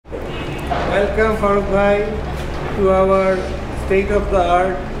Welcome Farooq bhai to our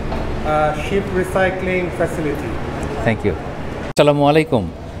state-of-the-art ship recycling facility. Thank you. আসসালামু আলাইকুম,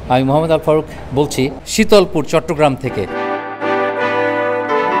 আমি Mohammad al-farook বলছি শীতলপুর চট্টগ্রাম থেকে।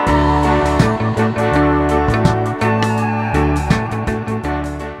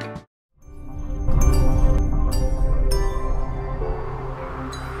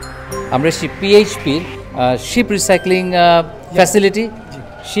 আমরা PHP sheep recycling facility,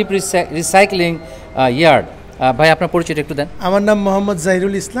 sheep recycling yard. ভাই আপনার পরিচয়টা একটু দেন। আমার নাম মোহাম্মদ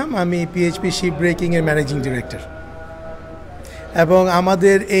জাহিরুল ইসলাম, আমি PHP শিপ ব্রেকিংয়ের ম্যানেজিং ডিরেক্টর। এবং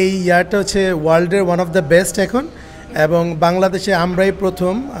আমাদের এই ইয়ার্ডটা হচ্ছে ওয়ার্ল্ডের ওয়ান অফ দ্য বেস্ট এখন, এবং বাংলাদেশে আমরাই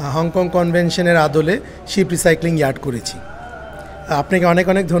প্রথম হংকং কনভেনশনের আদলে শিপ রিসাইক্লিং ইয়ার্ড করেছি। আপনাকে অনেক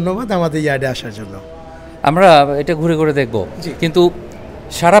অনেক ধন্যবাদ আমাদের ইয়ার্ডে আসার জন্য। আমরা এটা ঘুরে ঘুরে দেখব, কিন্তু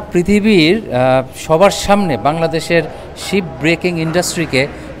সারা পৃথিবীর সবার সামনে বাংলাদেশের শিপ ব্রেকিং ইন্ডাস্ট্রিকে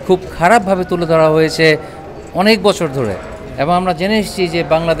খুব খারাপভাবে তুলে ধরা হয়েছে অনেক বছর ধরে, এবং আমরা জেনে এসেছি যে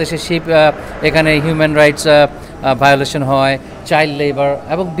বাংলাদেশের শিপ এখানে হিউম্যান রাইটস ভায়োলেশন হয়, চাইল্ড লেবার,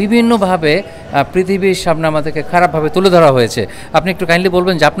 এবং বিভিন্নভাবে পৃথিবীর সামনে আমাদেরকে খারাপভাবে তুলে ধরা হয়েছে। আপনি একটু কাইন্ডলি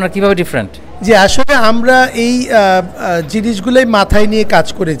বলবেন যে আপনার কীভাবে ডিফারেন্ট? যে আসলে আমরা এই জিনিসগুলোই মাথায় নিয়ে কাজ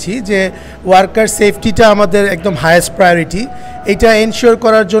করেছি যে ওয়ার্কার সেফটিটা আমাদের একদম হায়েস্ট প্রায়োরিটি। এটা এনশিওর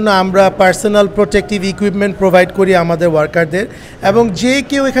করার জন্য আমরা পার্সোনাল প্রোটেক্টিভ ইকুইপমেন্ট প্রোভাইড করি আমাদের ওয়ার্কারদের, এবং যে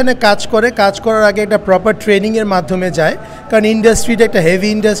কেউ এখানে কাজ করার আগে একটা প্রপার ট্রেনিংয়ের মাধ্যমে যায়, কারণ ইন্ডাস্ট্রিটা একটা হেভি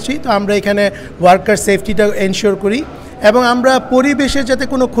ইন্ডাস্ট্রি। তো আমরা এখানে ওয়ার্কার সেফটিটা এনশিওর করি, এবং আমরা পরিবেশের যাতে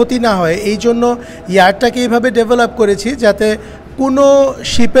কোনো ক্ষতি না হয় এই জন্য ইয়ার্ডটাকে এইভাবে ডেভেলপ করেছি যাতে কোনো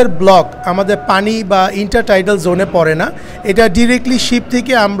শিপের ব্লক আমাদের পানি বা ইন্টারটাইডাল জোনে পড়ে না। এটা ডিরেক্টলি শিপ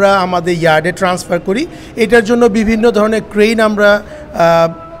থেকে আমরা আমাদের ইয়ার্ডে ট্রান্সফার করি। এটার জন্য বিভিন্ন ধরনের ক্রেন আমরা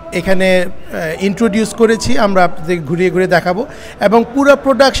এখানে ইন্ট্রোডিউস করেছি, আমরা আপনাদের ঘুরিয়ে ঘুরিয়ে দেখাবো। এবং পুরো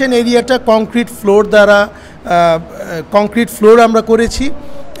প্রোডাকশন এরিয়াটা কংক্রিট ফ্লোর আমরা করেছি,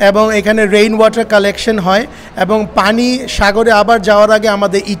 এবং এখানে রেইন ওয়াটার কালেকশন হয়, এবং পানি সাগরে আবার যাওয়ার আগে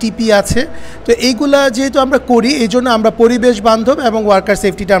আমাদের ইটিপি আছে। তো এইগুলা যেহেতু আমরা করি, এই জন্য আমরা পরিবেশ বান্ধব এবং ওয়ার্কার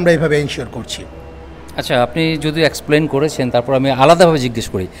সেফটিটা আমরা এইভাবে এনশিওর করছি। আচ্ছা, আপনি যদি এক্সপ্লেন করেছেন, তারপর আমি আলাদাভাবে জিজ্ঞেস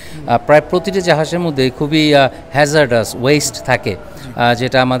করি। প্রায় প্রতিটি জাহাজের মধ্যে খুবই হ্যাজার্ডাস ওয়েস্ট থাকে,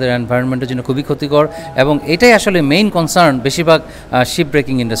 যেটা আমাদের এনভায়রনমেন্টের জন্য খুবই ক্ষতিকর, এবং এটাই আসলে মেইন কনসার্ন বেশিরভাগ শিপ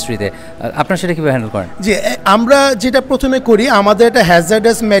ব্রেকিং ইন্ডাস্ট্রিতে। আপনারা সেটা কীভাবে হ্যান্ডেল করেন? যে আমরা যেটা প্রথমে করি, আমাদের একটা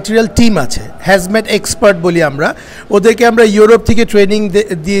হ্যাজার্ডাস ম্যাটেরিয়াল টিম আছে, হ্যাজম্যাট এক্সপার্ট বলি আমরা। ওদেরকে আমরা ইউরোপ থেকে ট্রেনিং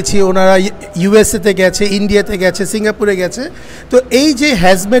দিয়েছি, ওনারা ইউএসএতে গেছে, ইন্ডিয়াতে গেছে, সিঙ্গাপুরে গেছে। তো এই যে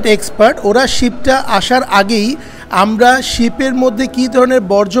হ্যাজম্যাট এক্সপার্ট, ওরা শিপটা আসার আগেই আমরা শিপের মধ্যে কী ধরনের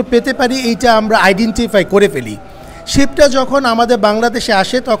বর্জ্য পেতে পারি এইটা আমরা আইডেন্টিফাই করে ফেলি। শিপটা যখন আমাদের বাংলাদেশে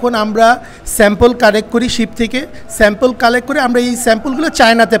আসে তখন আমরা স্যাম্পল কালেক্ট করি, শিপ থেকে স্যাম্পল কালেক্ট করে আমরা এই স্যাম্পলগুলো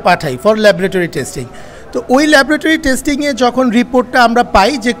চায়নাতে পাঠাই ফর ল্যাবরেটরি টেস্টিং। তো ওই ল্যাবরেটরি টেস্টিংয়ে যখন রিপোর্টটা আমরা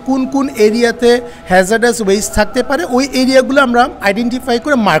পাই যে কোন কোন এরিয়াতে হ্যাজার্ডাস ওয়েস্ট থাকতে পারে, ওই এরিয়াগুলো আমরা আইডেন্টিফাই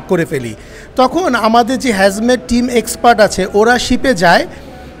করে মার্ক করে ফেলি। তখন আমাদের যে হ্যাজমেট টিম এক্সপার্ট আছে, ওরা শিপে যায়,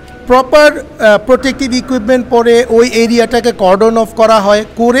 প্রপার প্রোটেক্টিভ ইকুইপমেন্ট পরে ওই এরিয়াটাকে কর্ডন অফ করা হয়,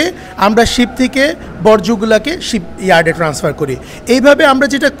 করে আমরা শিপ থেকে বর্জ্যগুলোকে শিপ ইয়ার্ডে ট্রান্সফার করি। এইভাবে আমরা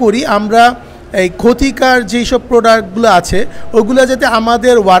যেটা করি, আমরা এই ক্ষতিকার যেই সব প্রোডাক্টগুলো আছে ওগুলো যাতে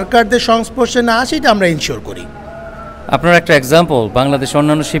আমাদের ওয়ার্কারদের সংস্পর্শে না আসে, এটা আমরা ইনশিওর করি। আপনার একটা এক্সাম্পল, বাংলাদেশ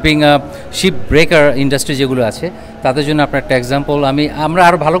অন্যান্য শিপ ব্রেকার ইন্ডাস্ট্রি যেগুলো আছে তাদের জন্য আপনার একটা এক্সাম্পল আমরা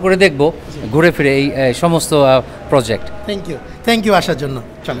আরও ভালো করে দেখব ঘুরে ফিরে এই সমস্ত প্রজেক্ট। থ্যাংক ইউ আসার জন্য।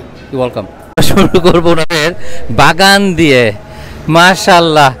 চলেন, ইউ ওয়েলকাম। শুরু করবো ওনাদের বাগান দিয়ে।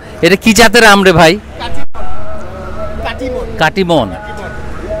 মাশাআল্লাহ, এটা কি জাতের আম রে ভাই? কাটিমন।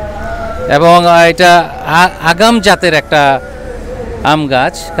 এবং এটা আগাম জাতের একটা আম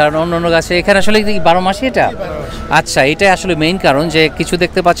গাছ, কারণ অন্য গাছে এখানে আসলে 12 মাসই এটা। আচ্ছা, এটাই আসলে মেইন কারণ যে কিছু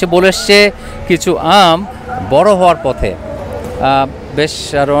দেখতে পাচ্ছি বলে এসছে, কিছু আম বড় হওয়ার পথে। বেশ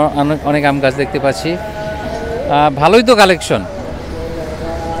আরও অনেক আম গাছ দেখতে পাচ্ছি, ভালোই তো কালেকশন,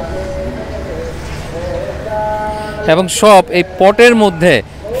 এবং সব এই পটের মধ্যে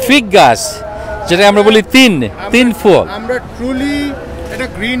ফিগ গাছ, যেটা আমরা বলি তিন ফুল। আমরা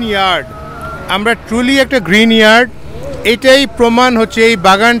ট্রুলি একটা গ্রিন ইয়ার্ড, এটাই প্রমাণ হচ্ছে, এই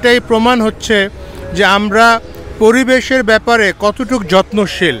বাগানটাই প্রমাণ হচ্ছে যে আমরা পরিবেশের ব্যাপারে কতটুকু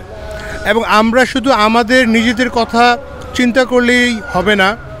যত্নশীল। এবং আমরা শুধু আমাদের নিজেদের কথা চিন্তা করলেই হবে না,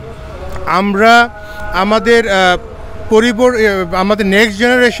 আমরা আমাদের নেক্সট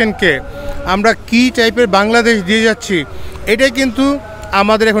জেনারেশনকে আমরা কী টাইপের বাংলাদেশ দিয়ে যাচ্ছি, এটাই কিন্তু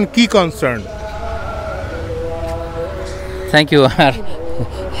আমাদের এখন কি কনসার্ন। Thank you. আর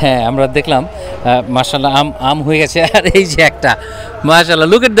হ্যাঁ আমরা দেখলাম মাশাআল্লাহ আম হয়ে গেছে। আর এই যে একটা মাশাআল্লাহ,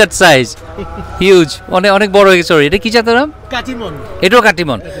 look at that size, huge, অনেক অনেক বড় হয়ে গেছে। এটা কি জাতের আম? কাটিমন। এটাও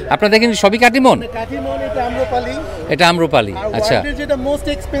কাটিমন। আপনারা দেখেন সবই কাটিমন। কাটিমন, এটা আম্রপালি। এটা আম্রপালি। আচ্ছা, যেটা মোস্ট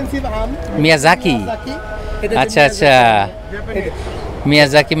এক্সপেন্সিভ আম মিয়াজাকি। আচ্ছা আচ্ছা,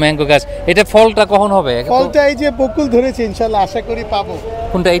 মিয়াজাকি ম্যাঙ্গো গাছ। এটা ফলটা কখন হবে? ফলটা এই যে বকুল ধরেছে, ইনশাআল্লাহ আশা করি পাবো।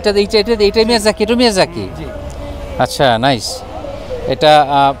 কোনটা? এটা মিয়াজাকি। এটা মিয়াজাকি। আচ্ছা, নাইস। এটা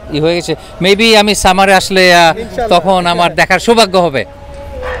হয়ে গেছে। মেবি আমি সামারে আসলে তখন আমার দেখার সৌভাগ্য হবে।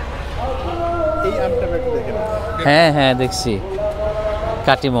 হ্যাঁ হ্যাঁ দেখছি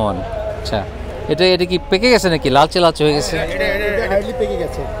কাটিমন। আচ্ছা, এটা কি পেকে গেছে নাকি লালচে লালচে হয়ে গেছে?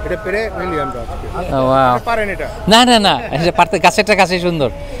 না না না, এটা পারতে গাছেরটা কাছে সুন্দর।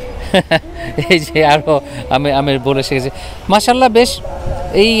 এই যে আরো আমি বলে শিখেছি মাশাআল্লাহ।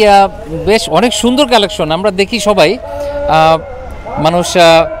 বেশ অনেক সুন্দর কালেকশন। আমরা দেখি সবাই মানুষ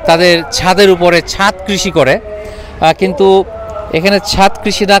তাদের ছাদের উপরে ছাদ কৃষি করে, কিন্তু এখানে ছাদ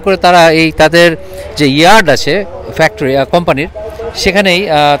কৃষি না করে তারা তাদের যে ইয়ার্ড আছে ফ্যাক্টরি কোম্পানির, সেখানেই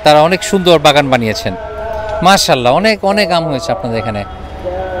তারা অনেক সুন্দর বাগান বানিয়েছেন মাশাআল্লাহ। অনেক অনেক আম হয়েছে আপনাদের এখানে,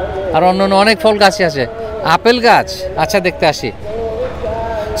 আর অন্য অনেক ফল গাছই আছে। আপেল গাছ, আচ্ছা দেখতে আসি।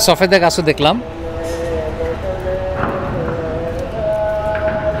 সফেদা গাছও দেখলাম।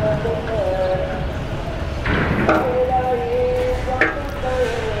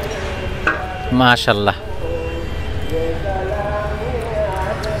 মাশাআল্লাহ।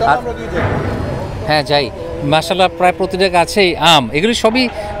 হ্যাঁ যাই, মাশাআল্লাহ প্রায় প্রতিটা গাছেই আম। এগুলি সবই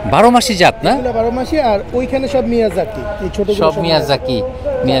 12 মাসি জাত না? 12 মাসি। আর ওইখানে সব মিয়াজাকি, এই ছোট সব মিয়াজাকি।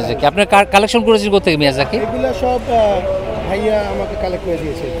 আপনার কালেকশন করেছেন কোথেকে মিয়াজাকি? এগুলো সব ভাইয়া আমাকে কালেক্ট করে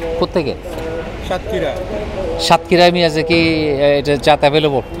দিয়েছে। কোথেকে? সাতক্ষীরা। সাতক্ষীরায় মিয়াজাকি এটা জাত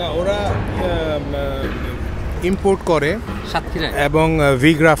অ্যাভেলেবল না, ওরা ইম্পোর্ট করে সাতক্ষীরায় এবং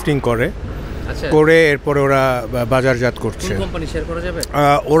ভি গ্রাফটিং করে। করে এরপরে ওরা বাজারজাত করছে। কোম্পানি শেয়ার করা যাবে?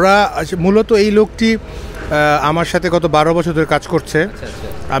 ওরা মূলত এই লোকটি আমার সাথে গত 12 বছর ধরে কাজ করছে।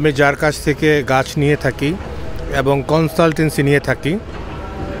 আমি যার কাছ থেকে গাছ নিয়ে থাকি এবং কনসালটেন্সি নিয়ে থাকি।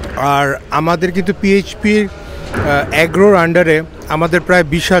 আর আমাদের কিন্তু পিএইচপির অ্যাগ্রোর আন্ডারে আমাদের প্রায়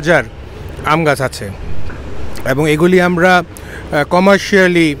 20,000 আম গাছ আছে এবং এগুলি আমরা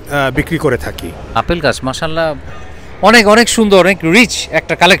কমার্শিয়ালি বিক্রি করে থাকি। আপেল গাছ মাশাআল্লাহ অনেক অনেক সুন্দর, অনেক রিচ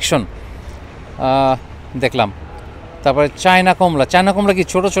একটা কালেকশন দেখলাম। তারপরে চায়না কমলা কি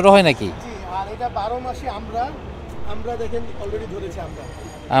ছোট ছোট হয় নাকি? আর এটা 12 মাসি আমরা দেখেন অলরেডি ধরেছে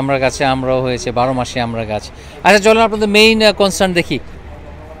আমরা গাছে আমরাও হয়েছে 12 মাসি আমরা গাছ। আচ্ছা চলুন আপনাদের মেইন কনসার্ন দেখি।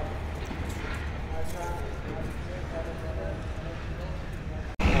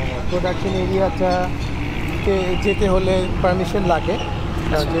 প্রোডাকশন এরিয়াটা যেতে হলে পারমিশন লাগে,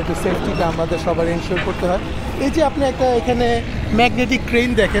 যেহেতু সেফটিটা আমাদের সবার এনশিওর করতে হয়। এই যে আপনি একটা এখানে ম্যাগনেটিক ক্রেন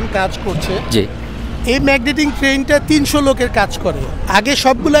দেখেন কাজ করছে। জি, এই ম্যাগনেটিক ক্রেনটা 300 লোকের কাজ করে। আগে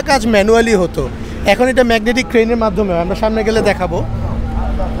সবগুলা কাজ ম্যানুয়ালি হতো, এখন এটা ম্যাগনেটিক ক্রেনের মাধ্যমে। আমরা সামনে গেলে দেখাবো।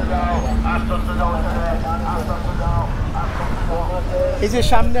 এই যে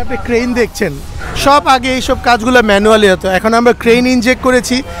সামনে আপনি ক্রেন দেখছেন, সব আগে এইসব কাজগুলো ম্যানুয়ালি হতো, এখন আমরা ক্রেন ইনজেক্ট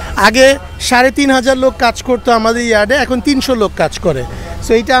করেছি। আগে 3,500 লোক কাজ করতো আমাদের ইয়ার্ডে, এখন 300 লোক কাজ করে।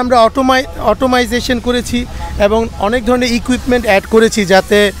 সো এইটা আমরা অটোমাইজেশন করেছি এবং অনেক ধরনের ইকুইপমেন্ট অ্যাড করেছি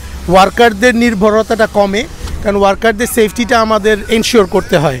যাতে ওয়ার্কারদের নির্ভরতাটা কমে, কারণ ওয়ার্কারদের সেফটিটা আমাদের এনশিওর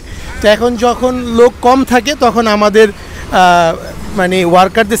করতে হয়। তো এখন যখন লোক কম থাকে তখন আমাদের মানে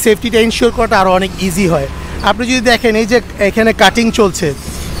ওয়ার্কারদের সেফটিটা এনশিওর করাটা আরও অনেক ইজি হয়। আপনি যদি দেখেন এই যে এখানে কাটিং চলছে,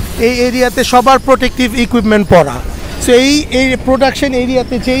 এই এরিয়াতে সবার প্রোটেক্টিভ ইকুইপমেন্ট পরা। সো এই প্রোডাকশন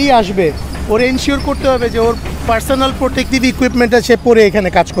এরিয়াতে যেই আসবে ওর এনশিওর করতে হবে যে ওর পার্সোনাল প্রোটেক্টিভ ইকুইপমেন্টটা সে পরে এখানে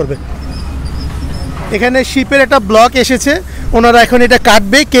কাজ করবে। এখানে শিপের একটা ব্লক এসেছে, ওনারা এখন এটা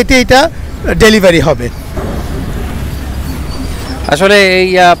কাটবে, কেটে এটা ডেলিভারি হবে। আসলে এই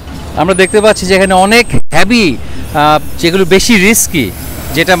আমরা দেখতে পাচ্ছি যে এখানে অনেক হ্যাভি, যেগুলো বেশি রিস্কি,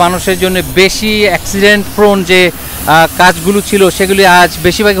 যেটা মানুষের জন্য বেশি অ্যাক্সিডেন্ট প্রোন যে কাজগুলো ছিল, সেগুলি আজ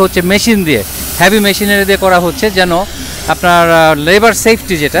বেশিরভাগই হচ্ছে মেশিন দিয়ে, হ্যাভি মেশিনারি দিয়ে করা হচ্ছে, যেন আপনার লেবার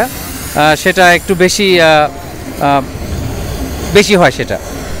সেফটি যেটা সেটা একটু বেশি হয় সেটা।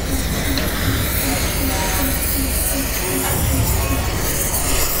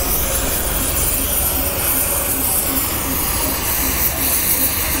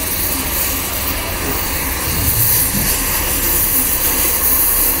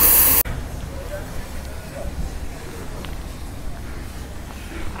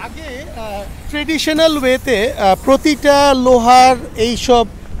 ট্রেডিশনাল ওয়েতে প্রতিটা লোহার এইসব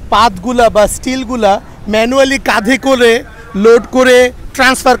পাতগুলা বা স্টিলগুলা ম্যানুয়ালি কাঁধে করে লোড করে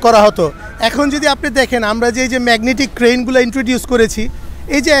ট্রান্সফার করা হতো। এখন যদি আপনি দেখেন আমরা যে ম্যাগনেটিক ক্রেনগুলো ইন্ট্রোডিউস করেছি,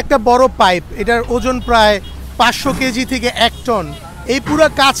 এই যে একটা বড় পাইপ, এটার ওজন প্রায় 500 কেজি থেকে 1 টন, এই পুরো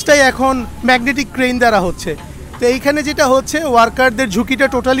কাজটাই এখন ম্যাগনেটিক ক্রেন দ্বারা হচ্ছে। তো এইখানে যেটা হচ্ছে, ওয়ার্কারদের ঝুঁকিটা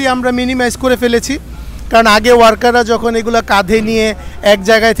টোটালি আমরা মিনিমাইজ করে ফেলেছি। কারণ আগে ওয়ার্কাররা যখন এগুলো কাঁধে নিয়ে এক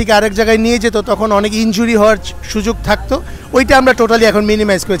জায়গায় থেকে আরেক জায়গায় নিয়ে যেত, তখন অনেক ইনজুরি হওয়ার সুযোগ থাকতো। ওইটা আমরা টোটালি এখন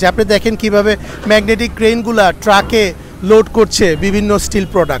মিনিমাইজ করেছি। আপনি দেখেন কিভাবে ম্যাগনেটিক ক্রেনগুলো ট্রাকে লোড করছে বিভিন্ন স্টিল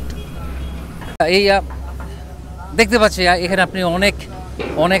প্রোডাক্ট। এই দেখতে পাচ্ছি এখানে আপনি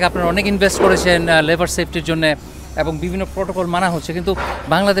আপনারা অনেক ইনভেস্ট করেছেন লেবার সেফটির জন্য, এবং বিভিন্ন প্রোটোকল মানা হচ্ছে, কিন্তু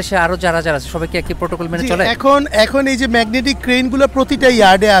বাংলাদেশে আরও যারা আছে সবাইকে একই প্রোটোকল মেনে চলে? এখন এই যে ম্যাগনেটিক ক্রেনগুলো প্রতিটা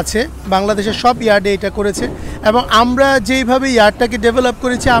ইয়ার্ডে আছে, বাংলাদেশের সব ইয়ার্ডে এটা করেছে। এবং আমরা যেইভাবে ইয়ার্ডটাকে ডেভেলপ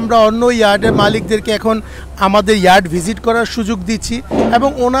করেছি, আমরা অন্য ইয়ার্ডের মালিকদেরকে এখন আমাদের ইয়ার্ড ভিজিট করার সুযোগ দিচ্ছি, এবং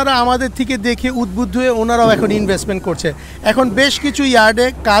ওনারা আমাদের থেকে দেখে উদ্বুদ্ধ হয়ে ওনারাও এখন ইনভেস্টমেন্ট করছে। এখন বেশ কিছু ইয়ার্ডে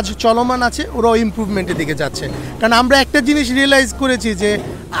কাজ চলমান আছে, ওরাও ইমপ্রুভমেন্টের দিকে যাচ্ছে। কারণ আমরা একটা জিনিস রিয়েলাইজ করেছি যে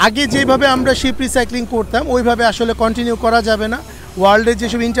আগে যেভাবে আমরা শিপ রিসাইক্লিং করতাম ওইভাবে আসলে কন্টিনিউ করা যাবে না। ওয়ার্ল্ডের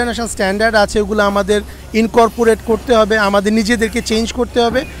যেসব ইন্টারন্যাশনাল স্ট্যান্ডার্ড আছে ওগুলো আমাদের ইনকর্পোরেট করতে হবে, আমাদের নিজেদেরকে চেঞ্জ করতে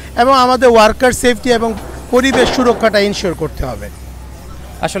হবে, এবং আমাদের ওয়ার্কার সেফটি এবং পরিবেশ সুরক্ষাটা ইনশিওর করতে হবে।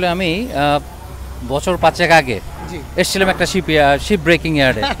 আসলে আমি বছর 5 আগে এসেছিলাম একটা শিপ ব্রেকিং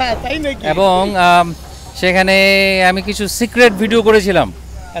ইয়ার্ডে, এবং সেখানে আমি কিছু সিক্রেট ভিডিও করেছিলাম,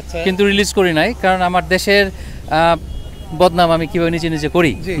 কিন্তু রিলিজ করি নাই, কারণ আমার দেশের বদনাম আমি কীভাবে নিজে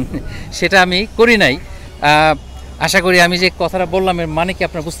করি সেটা আমি করি নাই। আশা করি আমি যে কথাটা বললাম এর মানে কি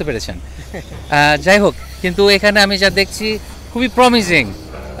আপনারা বুঝতে পেরেছেন। যাই হোক, কিন্তু এখানে আমি যা দেখছি খুবই প্রমিজিং,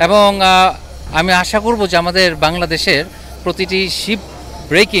 এবং আমি আশা করব যে আমাদের বাংলাদেশের প্রতিটি শিপ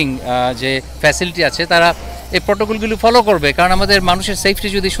ব্রেকিং যে ফ্যাসিলিটি আছে তারা এই প্রোটোকলগুলি ফলো করবে, কারণ আমাদের মানুষের সেফটি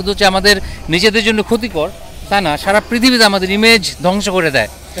যদি শুধু যে আমাদের নিজেদের জন্য ক্ষতিকর তা না, সারা পৃথিবীতে আমাদের ইমেজ ধ্বংস করে দেয়।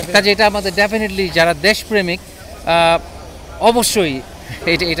 কাজে এটা আমাদের ডেফিনেটলি যারা দেশপ্রেমিক অবশ্যই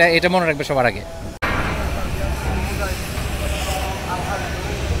এটা মনে রাখবে সবার আগে।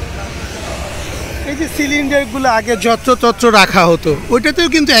 এই যে সিলিন্ডারগুলো আগে যত্রতত্র রাখা হতো, ওইটাতেও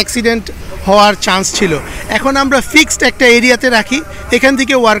কিন্তু অ্যাক্সিডেন্ট হওয়ার চান্স ছিল। এখন আমরা ফিক্সড একটা এরিয়াতে রাখি, এখান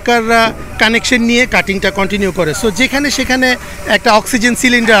থেকে ওয়ার্কাররা কানেকশন নিয়ে কাটিংটা কন্টিনিউ করে। সো যেখানে সেখানে একটা অক্সিজেন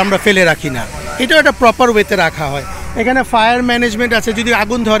সিলিন্ডার আমরা ফেলে রাখি না, এটাও একটা প্রপার ওয়েতে রাখা হয়। এখানে ফায়ার ম্যানেজমেন্ট আছে, যদি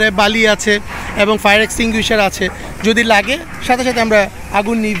আগুন ধরে বালি আছে এবং ফায়ার এক্সটিংগুইশার আছে, যদি লাগে সাথে সাথে আমরা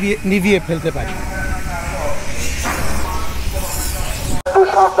আগুন নিভিয়ে ফেলতে পারি।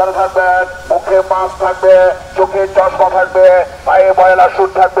 সাবধানে থাকবেন, মুখে মাস্ক থাকবে, চোখে চশমা থাকবে, পায়ে ময়লা শুট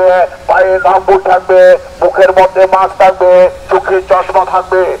থাকবে, পায়ে গামবুট থাকবে, মুখের মধ্যে মাস্ক থাকবে, চোখে চশমা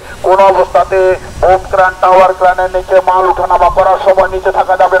থাকবে। কোন অবস্থাতে বোট ক্রান টাওয়ার ক্রানের নিচে মাল উঠানামা করার সময় নিচে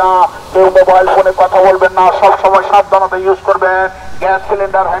থাকা যাবে না। কেউ মোবাইল ফোনে কথা বলবেন না, সব সময় সাবধানতা ইউজ করবেন। গ্যাস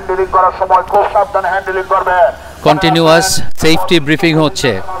সিলিন্ডার হ্যান্ডেলিং করার সময় খুব সাবধানে হ্যান্ডেলিং করবেন। কন্টিনিউয়াস সেফটি ব্রিফিং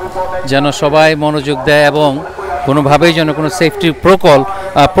হচ্ছে, যেন সবাই মনোযোগ দেয় এবং কোনোভাবেই যেন কোনো সেফটি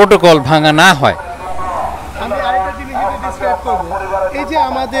প্রোটোকল ভাঙা না হয়। আমি আরেকটা জিনিস ডিসক্রাইব করব, এই যে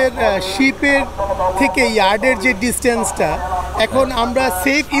আমাদের শিপের থেকে ইয়ার্ডের যে ডিস্টেন্সটা, এখন আমরা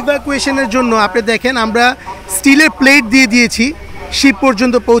সেফ ইভ্যাকুয়েশনের জন্য আপনি দেখেন আমরা স্টিলের প্লেট দিয়ে দিয়েছি শিপ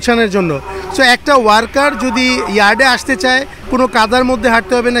পর্যন্ত পৌঁছানোর জন্য। সো একটা ওয়ার্কার যদি ইয়ার্ডে আসতে চায়, কোনো কাদার মধ্যে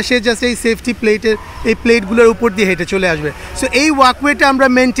হাঁটতে হবে না, সে জাস্ট এই সেফটি এই প্লেটগুলোর উপর দিয়ে হেঁটে চলে আসবে। সো এই ওয়াকওয়েটা আমরা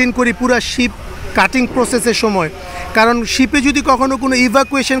মেনটেন করি পুরো শিপ কাটিং প্রসেসের সময়। কারণ শিপে যদি কখনো কোনো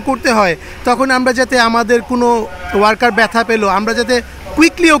ইভ্যাকুয়েশন করতে হয়, তখন আমরা যাতে আমাদের কোনো ওয়ার্কার ব্যথা পেলো, আমরা যাতে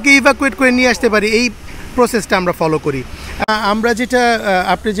কুইকলি ওকে ইভ্যাকুয়েট করে নিয়ে আসতে পারি, এই প্রসেসটা আমরা ফলো করি। আমরা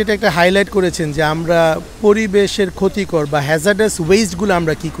আপনি যেটা একটা হাইলাইট করেছেন যে আমরা পরিবেশের ক্ষতিকর বা হ্যাজার্ডাস ওয়েস্টগুলো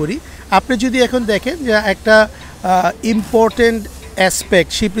আমরা কি করি, আপনি যদি এখন দেখেন যে একটা ইম্পর্টেন্ট অ্যাসপেক্ট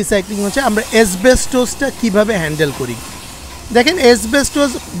শিপ রিসাইক্লিং হচ্ছে আমরা অ্যাসবেস্টসটা কীভাবে হ্যান্ডেল করি। দেখেন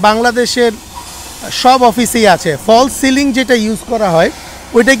অ্যাসবেস্টস বাংলাদেশের সব অফিসেই আছে। ফলস সিলিং যেটা ইউজ করা হয়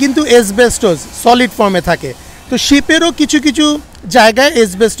ওইটা কিন্তু অ্যাসবেস্টস সলিড ফর্মে থাকে। তো শিপেরও কিছু কিছু জায়গায়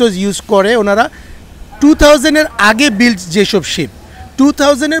অ্যাসবেস্টস ইউজ করে ওনারা। 2000-এর আগে বিল্ড যেসব শিপ,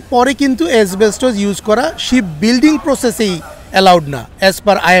 2000-এর পরে কিন্তু অ্যাসবেস্টস ইউজ করা শিপ বিল্ডিং প্রসেসেই অ্যালাউড না as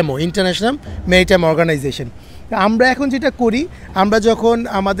per IMO, international maritime organisation. আমরা এখন যেটা করি, আমরা যখন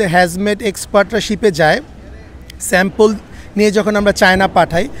আমাদের হ্যাজমেট এক্সপার্টরা শিপে যায়, স্যাম্পল নিয়ে যখন আমরা চায়না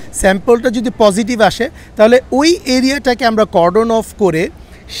পাঠাই, স্যাম্পলটা যদি পজিটিভ আসে তাহলে ওই এরিয়াটাকে আমরা কর্ডন অফ করে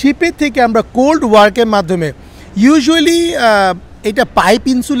শিপের থেকে আমরা কোল্ড ওয়ার্কের মাধ্যমে, ইউজুয়ালি এটা পাইপ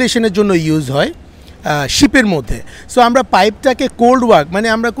ইনসুলেশনের জন্য ইউজ হয় শিপের মধ্যে। সো আমরা পাইপটাকে কোল্ড ওয়ার্ক, মানে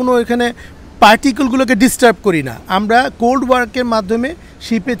আমরা কোনো এখানে পার্টিকেলগুলোকে ডিস্টার্ব করি না, আমরা কোল্ড ওয়ার্কের মাধ্যমে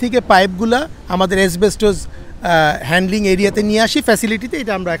শিপে থেকে পাইপগুলা আমাদের অ্যাসবেস্টস হ্যান্ডলিং এরিয়াতে নিয়ে আসি ফ্যাসিলিটিতে।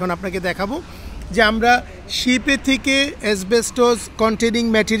 এটা আমরা এখন আপনাকে দেখাবো। যে আমরা শিপে থেকে অ্যাসবেস্টস কন্টেনিং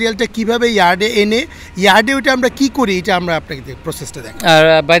ম্যাটেরিয়ালটা কীভাবে ইয়ার্ডে এনে ইয়ার্ডে ওইটা আমরা কী করি, এটা আমরা আপনাকে প্রসেসটা দেখ। আর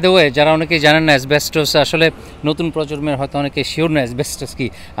বাই দ্য ওয়ে, যারা অনেকেই জানেন না অ্যাসবেস্টস, আসলে নতুন প্রজন্মের হয়তো অনেকে শিওর না অ্যাসবেস্টস কি।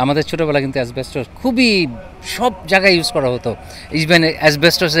 আমাদের ছোটোবেলা কিন্তু অ্যাসবেস্টস খুবই সব জায়গায় ইউজ করা হতো। ইভেন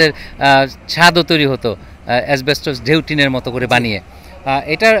অ্যাসবেস্টসের ছাদও তৈরি হতো অ্যাসবেস্টস ঢেউটিনের মতো করে বানিয়ে।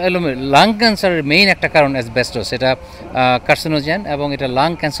 এটার লাং ক্যান্সারের মেইন একটা কারণ অ্যাসবেস্টস, এটা কার্সিনোজেন এবং এটা লাং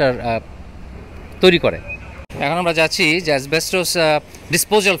ক্যান্সার তৈরি করে। এখন আমরা যাচ্ছি যে অ্যাসবেস্টস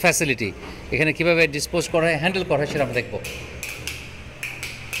ডিসপোজাল ফ্যাসিলিটি, এখানে কীভাবে ডিসপোজ করা হয়, হ্যান্ডেল করা হয় সেটা আমরা দেখব।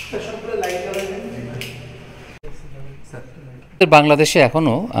 বাংলাদেশে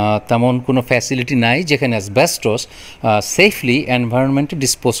এখনও তেমন কোনো ফ্যাসিলিটি নাই যেখানে অ্যাসবেস্টস সেফলি এনভায়রনমেন্টে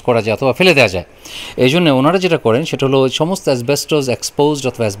ডিসপোজ করা যায় অথবা ফেলে দেওয়া যায়। এই জন্য ওনারা যেটা করেন সেটা হলো সমস্ত অ্যাসবেস্টস এক্সপোজড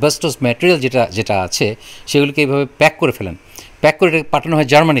অথবা অ্যাসবেস্টস ম্যাটেরিয়াল যেটা আছে সেগুলিকে এইভাবে প্যাক করে ফেলেন। প্যাক করে এটাকে পাঠানো হয়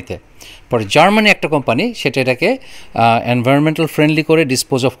জার্মানিতে। পরে জার্মানি একটা কোম্পানি এটাকে এনভায়রনমেন্টাল ফ্রেন্ডলি করে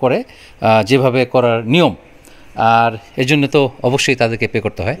ডিসপোজ অফ করে যেভাবে করার নিয়ম, আর এই জন্য তো অবশ্যই তাদেরকে পে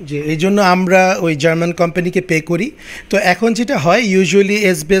করতে হয়। যে এই জন্য আমরা ওই জার্মান কোম্পানিকে পে করি। তো এখন যেটা হয় ইউজুয়ালি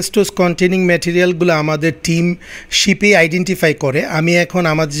অ্যাসবেস্টস কন্টেনিং ম্যাটেরিয়ালগুলো আমাদের টিম শিপে আইডেন্টিফাই করে। আমি এখন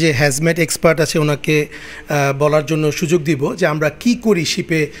আমাদের যে হ্যাজমেট এক্সপার্ট আছে ওনাকে বলার জন্য সুযোগ দিব যে আমরা কি করি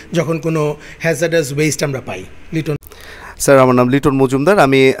শিপে যখন কোনো হ্যাজার্ডাস ওয়েস্ট আমরা পাই। লিটন স্যার, আমার নাম লিটন মজুমদার।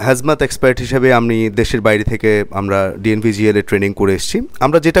 আমি হ্যাজমাত এক্সপার্ট হিসেবে আমি দেশের বাইরে থেকে আমরা DNVGL এ ট্রেনিং করে এসেছি।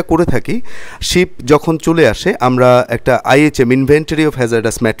 আমরা যেটা করে থাকি, শিপ যখন চলে আসে আমরা একটা IHM inventory of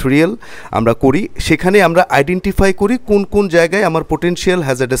hazardous material আমরা করি। সেখানে আমরা আইডেন্টিফাই করি কোন কোন জায়গায় আমার পোটেনশিয়াল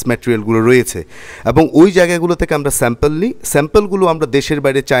হ্যাজার্ডাস ম্যাটেরিয়ালগুলো রয়েছে এবং ওই জায়গাগুলো থেকে আমরা স্যাম্পল নিই। স্যাম্পলগুলো আমরা দেশের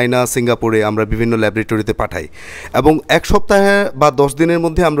বাইরে চায়না, সিঙ্গাপুরে আমরা বিভিন্ন ল্যাবরেটরিতে পাঠাই এবং এক সপ্তাহে বা 10 দিনের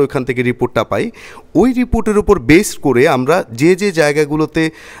মধ্যে আমরা ওইখান থেকে রিপোর্টটা পাই। ওই রিপোর্টের উপর বেস করে আমরা যে জায়গাগুলোতে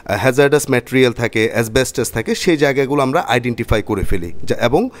হ্যাজার্ডাস ম্যাটেরিয়াল থাকে, অ্যাসবেস্টাস থাকে, সেই জায়গাগুলো আমরা আইডেন্টিফাই করে ফেলি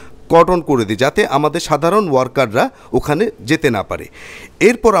এবং কর্ডন করে দিই যাতে আমাদের সাধারণ ওয়ার্কাররা ওখানে যেতে না পারে।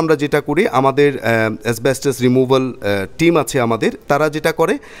 এরপর আমরা যেটা করি, আমাদের অ্যাসবেস্টাস রিমুভাল টিম আছে আমাদের, তারা যেটা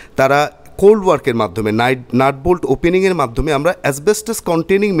করে তারা কোল্ড ওয়ার্কের মাধ্যমে নাট বোল্ট ওপেনিংয়ের মাধ্যমে আমরা অ্যাসবেস্টাস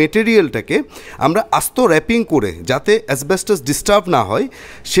কন্টেনিং মেটেরিয়ালটাকে আমরা আস্ত র্যাপিং করে যাতে অ্যাসবেস্টাস ডিস্টার্ব না হয়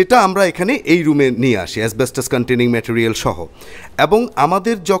সেটা আমরা এখানে এই রুমে নিয়ে আসি অ্যাসবেস্টাস কন্টেনিং ম্যাটেরিয়াল সহ। এবং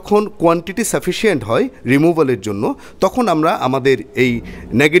আমাদের যখন কোয়ান্টিটি সাফিসিয়েন্ট হয় রিমুভালের জন্য তখন আমরা আমাদের এই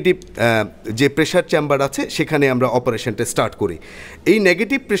নেগেটিভ যে প্রেশার চেম্বার আছে সেখানে আমরা অপারেশনটা স্টার্ট করি। এই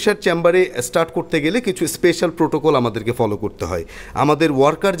নেগেটিভ প্রেশার চেম্বারে স্টার্ট করতে গেলে কিছু স্পেশাল প্রোটোকল আমাদেরকে ফলো করতে হয়। আমাদের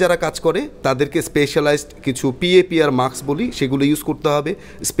ওয়ার্কার যারা কাজ করে তাদেরকে স্পেশালাইজড কিছু PAPR মাস্ক বলি সেগুলো ইউজ করতে হবে,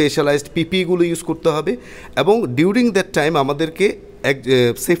 স্পেশালাইজড PPEগুলো ইউজ করতে হবে এবং ডিউরিং দ্যাট টাইম আমাদেরকে এক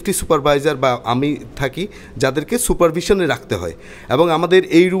সেফটি সুপারভাইজার বা আমি থাকি যাদেরকে সুপারভিশনে রাখতে হয়। এবং আমাদের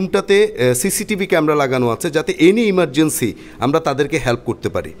এই রুমটাতে CCTV ক্যামেরা লাগানো আছে যাতে এনি ইমার্জেন্সি আমরা তাদেরকে হেল্প করতে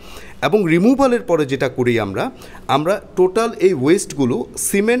পারি। এবং রিমুভালের পরে যেটা করি আমরা টোটাল এই ওয়েস্টগুলো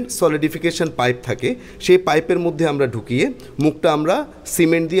সিমেন্ট সলিডিফিকেশন পাইপ থাকে সেই পাইপের মধ্যে আমরা ঢুকিয়ে মুখটা আমরা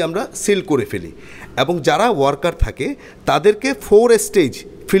সিমেন্ট দিয়ে আমরা সিল করে ফেলি। এবং যারা ওয়ার্কার থাকে তাদেরকে 4 স্টেজ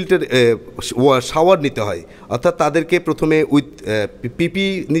ফিল্টার শাওয়ার নিতে হয়, অর্থাৎ তাদেরকে প্রথমে উইথ পিপি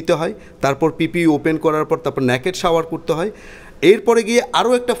নিতে হয়, তারপর পিপি ওপেন করার পর তারপর ন্যাকেট শাওয়ার করতে হয়। এরপরে গিয়ে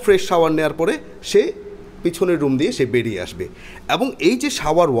আরও একটা ফ্রেশ শাওয়ার নেওয়ার পরে সে পিছনের রুম দিয়ে সে বেরিয়ে আসবে। এবং এই যে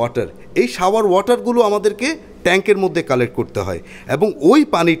শাওয়ার ওয়াটার, এই শাওয়ার ওয়াটারগুলো আমাদেরকে ট্যাঙ্কের মধ্যে কালেক্ট করতে হয় এবং ওই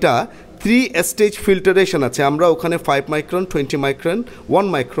পানিটা 3 স্টেজ ফিল্টারেশন আছে। আমরা ওখানে 5 মাইক্রন, 20 মাইক্রন, 1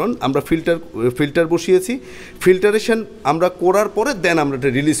 মাইক্রন আমরা ফিল্টার বসিয়েছি। ফিল্টারেশন আমরা করার পরে দেন আমরা এটা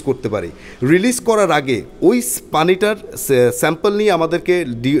রিলিজ করতে পারি। রিলিজ করার আগে ওই পানিটার স্যাম্পল নিয়ে আমাদেরকে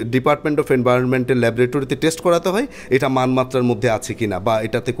ডিপার্টমেন্ট অফ এনভায়রনমেন্টের ল্যাবরেটরিতে টেস্ট করাতে হয় এটা মানমাত্রার মধ্যে আছে কিনা বা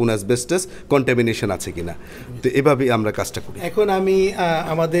এটাতে কোনো অ্যাসবেস্টাস কন্টামিনেশন আছে কিনা। তো এভাবেই আমরা কাজটা করি। এখন আমি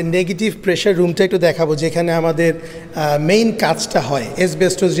আমাদের নেগেটিভ প্রেশার রুমটা একটু দেখাবো যেখানে আমাদের মেইন কাজটা হয়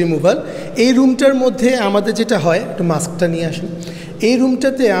অ্যাসবেস্টস রিমুভাল। এই রুমটার মধ্যে আমাদের যেটা হয়, একটু মাস্কটা নিয়ে আসুন। এই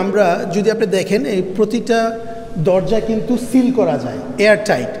রুমটাতে আমরা যদি আপনি দেখেন এই প্রতিটা দরজা কিন্তু সিল করা যায়, এয়ার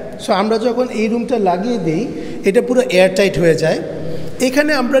টাইট। সো আমরা যখন এই রুমটা লাগিয়ে দিই এটা পুরো এয়ার টাইট হয়ে যায়।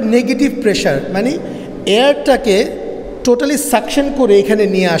 এখানে আমরা নেগেটিভ প্রেশার মানে এয়ারটাকে টোটালি সাকশন করে এখানে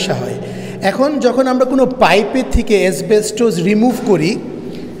নিয়ে আসা হয়। এখন যখন আমরা কোনো পাইপের থেকে অ্যাসবেস্টস রিমুভ করি,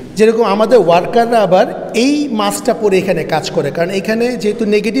 যেরকম আমাদের ওয়ার্কাররা আবার এই মাস্কটা পরে এখানে কাজ করে, কারণ এখানে যেহেতু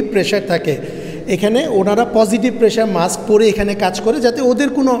নেগেটিভ প্রেশার থাকে এখানে ওনারা পজিটিভ প্রেশার মাস্ক পরে এখানে কাজ করে যাতে ওদের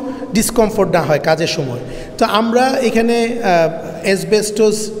কোনো ডিসকমফোর্ট না হয় কাজের সময়। তো আমরা এখানে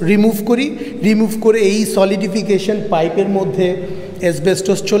অ্যাসবেস্টস রিমুভ করে এই সলিডিফিকেশন পাইপের মধ্যে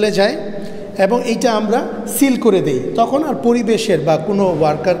অ্যাসবেস্টস চলে যায় এবং এইটা আমরা সিল করে দেই। তখন আর পরিবেশের বা কোনো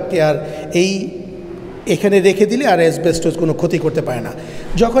ওয়ার্কারকে আর এই এখানে রেখে দিলে আর অ্যাসবেস্টস কোনো ক্ষতি করতে পারে না।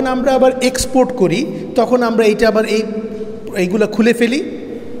 যখন আমরা আবার এক্সপোর্ট করি তখন আমরা এইটা আবার এইগুলো খুলে ফেলি,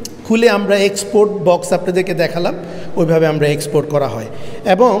 খুলে আমরা এক্সপোর্ট বক্স আপনাদেরকে দেখালাম, ওইভাবে আমরা এক্সপোর্ট করা হয়।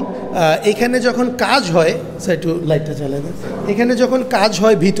 এবং এখানে যখন কাজ হয়, স্যার একটু লাইটটা চালিয়ে দেন, এখানে যখন কাজ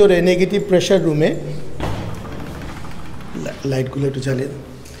হয় ভিতরে নেগেটিভ প্রেশার রুমে, লাইটগুলো একটু চালিয়ে দেন,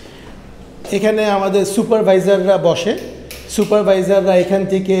 এখানে আমাদের সুপারভাইজাররা বসে, সুপারভাইজাররা এখান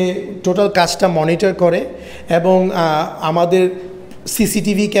থেকে টোটাল কাজটা মনিটর করে এবং আমাদের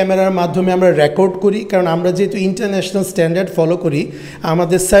সিসিটিভি ক্যামেরার মাধ্যমে আমরা রেকর্ড করি, কারণ আমরা যেহেতু ইন্টারন্যাশনাল স্ট্যান্ডার্ড ফলো করি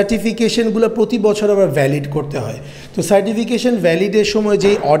আমাদের সার্টিফিকেশনগুলো প্রতি বছর আবার ভ্যালিড করতে হয়। তো সার্টিফিকেশন ভ্যালিডের সময়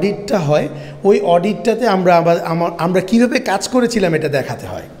যেই অডিটটা হয় ওই অডিটটাতে আমরা কীভাবে কাজ করেছিলাম এটা দেখাতে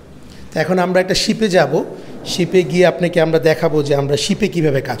হয়। তো এখন আমরা একটা শিপে যাব, শিপে গিয়ে আপনাকে আমরা দেখাবো যে আমরা শিপে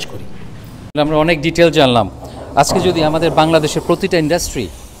কীভাবে কাজ করি। আমরা অনেক ডিটেল জানলাম। আজকে যদি আমাদের বাংলাদেশের প্রতিটা ইন্ডাস্ট্রি,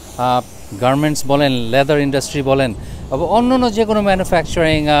 গার্মেন্টস বলেন, লেদার ইন্ডাস্ট্রি বলেন, অন্য যে কোনো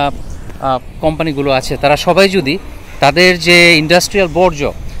ম্যানুফ্যাকচারিং কোম্পানিগুলো আছে, তারা সবাই যদি তাদের যে ইন্ডাস্ট্রিয়াল বর্জ্য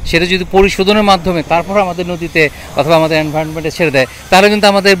সেটা যদি পরিশোধনের মাধ্যমে তারপর আমাদের নদীতে অথবা আমাদের এনভায়রনমেন্টে ছেড়ে দেয়, তাহলে কিন্তু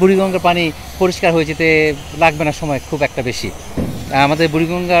আমাদের বুড়িগঙ্গার পানি পরিষ্কার হয়ে যেতে লাগবে না সময় খুব একটা বেশি। আমাদের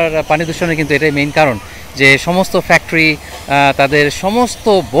বুড়িগঙ্গার পানি দূষণের কিন্তু এটাই মেইন কারণ, যে সমস্ত ফ্যাক্টরি তাদের সমস্ত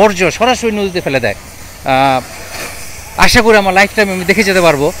বর্জ্য সরাসরি নদীতে ফেলে দেয়। আশা করি আমার লাইফ টাইম আমি দেখে যেতে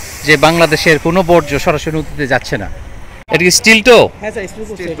পারবো যে বাংলাদেশের কোনো বর্জ্য সরাসরি নদীতে যাচ্ছে না। এটা কি স্টিল টো? হ্যাঁ স্যার,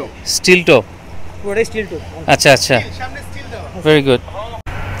 স্টিল টো। আচ্ছা আচ্ছা, ভেরি গুড।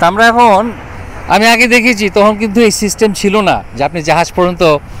 তা আমরা এখন, আমি আগে দেখেছি তখন কিন্তু এই সিস্টেম ছিল না যে আপনি জাহাজ পর্যন্ত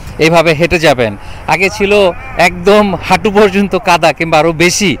এইভাবে হেঁটে যাবেন। আগে ছিল একদম হাঁটু পর্যন্ত কাদা কিংবা আরও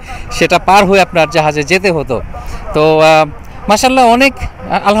বেশি, সেটা পার হয়ে আপনার জাহাজে যেতে হতো। তো মাশাআল্লাহ অনেক,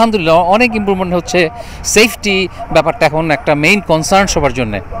 আলহামদুলিল্লাহ অনেক ইমপ্রুভমেন্ট হচ্ছে। সেফটি ব্যাপারটা এখন একটা মেইন কনসার্ন সবার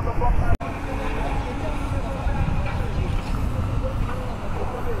জন্যে।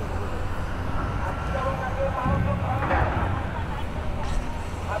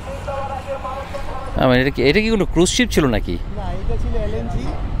 এটা কি কোনো ক্রুজ শিপ ছিল নাকি? না, এটা ছিল এলএনজি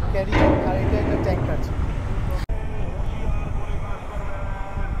ক্যারিয়ার আর এটা একটা ট্যাঙ্কার ছিল।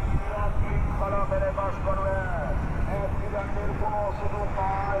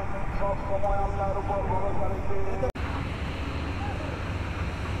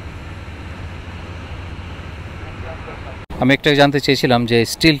 আমি একটা জানতে চেয়েছিলাম যে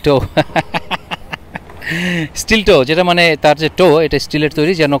স্টিল টো স্টিল টো যেটা মানে তার যে টো, এটা স্টিলের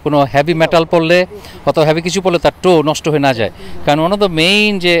তৈরি, যেন কোনো হেভি মেটাল পড়লে অথবা হেভি কিছু পড়লে তার টো নষ্ট হয়ে না যায়। কারণ ওয়ান অফ দ্য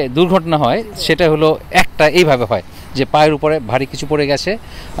মেইন যে দুর্ঘটনা হয় সেটা হলো একটা এইভাবে হয় যে পায়ের উপরে ভারী কিছু পড়ে গেছে,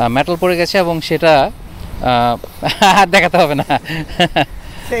 মেটাল পড়ে গেছে এবং সেটা দেখাতে হবে না।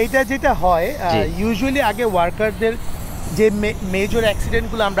 এইটা যেটা হয় ইউজুয়ালি আগে ওয়ার্কারদের যে মেজর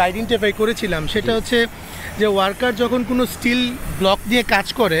অ্যাক্সিডেন্টগুলো আমরা আইডেন্টিফাই করেছিলাম সেটা হচ্ছে যে ওয়ার্কার যখন কোনো স্টিল ব্লক দিয়ে কাজ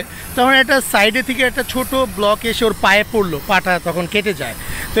করে তখন একটা সাইডে থেকে একটা ছোট ব্লক এসে ওর পায়ে পড়লো, পাটা তখন কেটে যায়।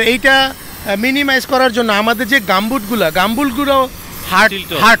 তো এইটা মিনিমাইজ করার জন্য আমাদের যে গামবুটগুলো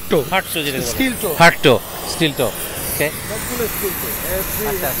স্টিল টো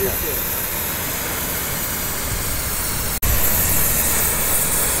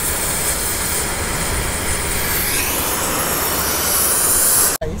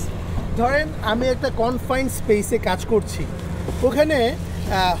ধরেন আমি একটা কনফাইন্ড স্পেসে কাজ করছি, ওখানে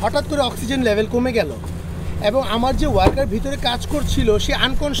হঠাৎ করে অক্সিজেন লেভেল কমে গেল এবং আমার যে ওয়ার্কার ভিতরে কাজ করছিল সে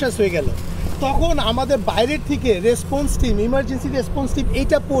আনকনশিয়াস হয়ে গেল। তখন আমাদের বাইরের থেকে response team, emergency response team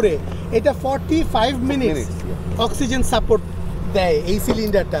এইটা পরে এটা 45 মিনিটস অক্সিজেন সাপোর্ট দেয় এই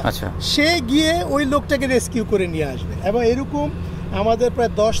সিলিন্ডারটা। সে গিয়ে ওই লোকটাকে রেস্কিউ করে নিয়ে আসবে। এবং এরকম আমাদের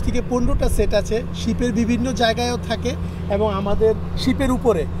প্রায় 10 থেকে 15টা সেট আছে, শিপের বিভিন্ন জায়গায়ও থাকে এবং আমাদের শিপের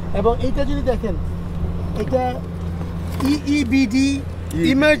উপরে। এবং এইটা যদি দেখেন, এটা ইইবিডি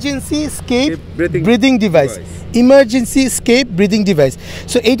emergency escape breathing device, emergency escape breathing device.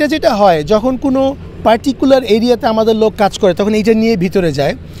 So এইটা যেটা হয় যখন কোনো পার্টিকুলার এরিয়াতে আমাদের লোক কাজ করে তখন এইটা নিয়ে ভিতরে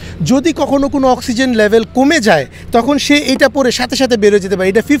যায়, যদি কখনো কোনো অক্সিজেন লেভেল কমে যায় তখন সে এইটা পরে সাথে সাথে বেরোয় যেতে পারে।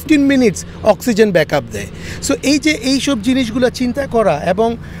 এটা 15 মিনিটস অক্সিজেন ব্যাকআপ দেয়। সো এই যে এইসব জিনিসগুলো চিন্তা করা এবং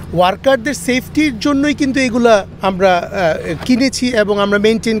ওয়ার্কারদের সেফটির জন্যই কিন্তু এগুলা আমরা কিনেছি এবং আমরা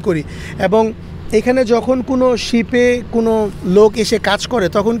মেনটেন করি। এবং এখানে যখন কোনো শিপে কোনো লোক এসে কাজ করে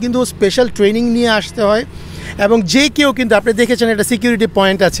তখন কিন্তু স্পেশাল ট্রেনিং নিয়ে আসতে হয় এবং যে কেউ কিন্তু, আপনি দেখেছেন একটা সিকিউরিটি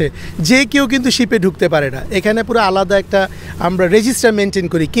পয়েন্ট আছে, যে কেউ কিন্তু শিপে ঢুকতে পারে না। এখানে পুরো আলাদা একটা আমরা রেজিস্টার মেনটেন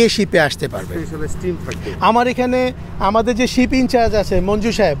করি কে শিপে আসতে পারবে। আমার এখানে আমাদের যে শিপ ইনচার্জ আছে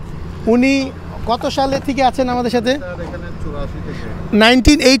মঞ্জু সাহেব, উনি কত সালে থেকে আছেন আমাদের সাথে?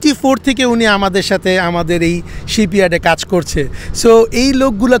 1984 থেকে উনি আমাদের সাথে আমাদের এই শিপইয়ার্ডে কাজ করছে। সো এই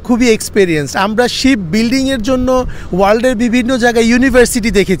লোকগুলো খুবই এক্সপেরিয়েন্সড। আমরা শিপ বিল্ডিংয়ের জন্য ওয়ার্ল্ডের বিভিন্ন জায়গায়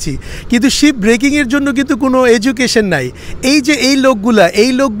ইউনিভার্সিটি দেখেছি, কিন্তু শিপ ব্রেকিংয়ের জন্য কিন্তু কোনো এডুকেশন নাই। এই যে এই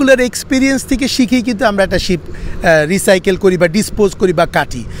লোকগুলোর এক্সপিরিয়েন্স থেকে শিখেই কিন্তু আমরা একটা শিপ রিসাইকেল করি বা ডিসপোজ করি বা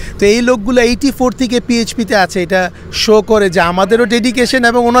কাটি। তো এই লোকগুলো 84 থেকে পিএইচপিতে আছে, এটা শো করে যে আমাদেরও ডেডিকেশন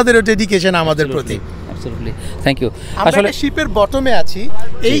এবং ওনাদেরও ডেডিকেশন আমাদের প্রতি। Thank you. আসলে শিপের বটমে আছি,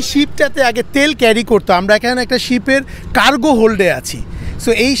 এই শিপটাতে আগে তেল ক্যারি করতো, আমরা এখানে একটা শিপের কার্গো হোল্ডে আছি। সো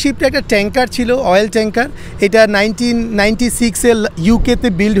এই শিপটা একটা ট্যাঙ্কার ছিল, অয়েল ট্যাঙ্কার, এটা 1996-এ ইউকেতে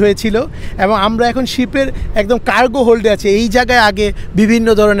বিল্ড হয়েছিল এবং আমরা এখন শিপের একদম কার্গো হোল্ডে আছি। এই জায়গায় আগে বিভিন্ন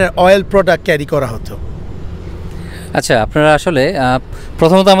ধরনের অয়েল প্রোডাক্ট ক্যারি করা হতো। আচ্ছা, আপনারা আসলে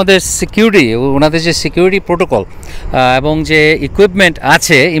প্রথমত আমাদের সিকিউরিটি, ওনাদের যে সিকিউরিটি প্রোটোকল এবং যে ইকুইপমেন্ট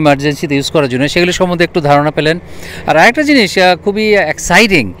আছে ইমার্জেন্সিতে ইউজ করার জন্য, সেগুলি সম্বন্ধে একটু ধারণা পেলেন। আর আরেকটা জিনিস খুবই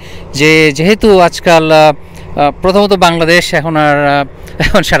এক্সাইটিং, যেহেতু আজকাল প্রথমত বাংলাদেশ এখন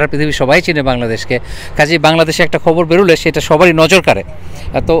সারা পৃথিবী সবাই চিনে বাংলাদেশকে, কাজেই বাংলাদেশে একটা খবর বেরোলে সেটা সবারই নজর কাড়ে।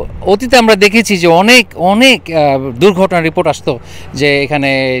 তো অতীতে আমরা দেখেছি যে অনেক দুর্ঘটনার রিপোর্ট আসতো যে এখানে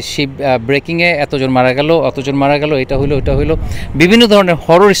শিপ ব্রেকিংয়ে এতজন মারা গেল, এটা হইলো বিভিন্ন ধরনের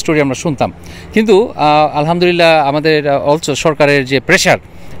হরর স্টোরি আমরা শুনতাম। কিন্তু আলহামদুলিল্লাহ আমাদের অলসো সরকারের যে প্রেশার,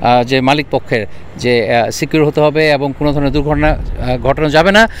 যে মালিক পক্ষের যে সিকিউর হতে হবে এবং কোনো ধরনের দুর্ঘটনা ঘটানো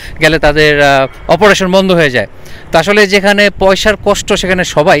যাবে না, গেলে তাদের অপারেশন বন্ধ হয়ে যায়। তো আসলে যেখানে পয়সার কষ্ট সেখানে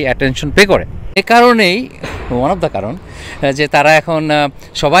সবাই অ্যাটেনশন পে করে। এ কারণেই ওয়ান অফ দ্য কারণ যে তারা এখন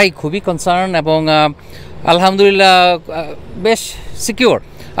সবাই খুবই কনসার্ন এবং আলহামদুলিল্লাহ বেশ সিকিউর।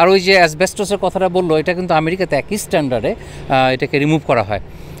 আর ওই যে অ্যাসবেস্টসের কথাটা বললো, এটা কিন্তু আমেরিকাতে একই স্ট্যান্ডার্ডে এটাকে রিমুভ করা হয়।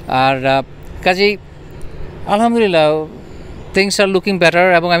 আর কাজেই আলহামদুলিল্লাহ থিংস আর লুকিং বেটার।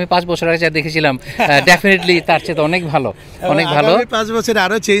 এবং আমি 5 বছর আগে যা দেখেছিলাম ডেফিনেটলি তার চেয়ে অনেক ভালো। 5 বছরে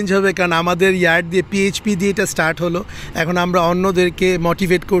আরও চেঞ্জ হবে, কারণ আমাদের ইয়ার্ড দিয়ে পিএইচপি দিয়ে এটা স্টার্ট হলো। এখন আমরা অন্যদেরকে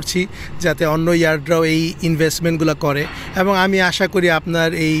মোটিভেট করছি যাতে অন্য ইয়ার্ডরাও এই ইনভেস্টমেন্টগুলো করে। এবং আমি আশা করি আপনার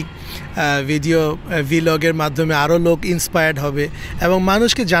এই ভিলগের মাধ্যমে আরও লোক ইন্সপায়ার্ড হবে এবং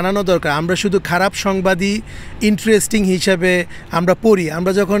মানুষকে জানানো দরকার। আমরা শুধু খারাপ সংবাদই ইন্টারেস্টিং হিসাবে আমরা পড়ি।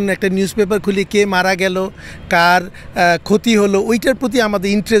 আমরা যখন একটা নিউজ পেপার খুলি কে মারা গেল, কার ক্ষতি হলো, ওইটার প্রতি আমাদের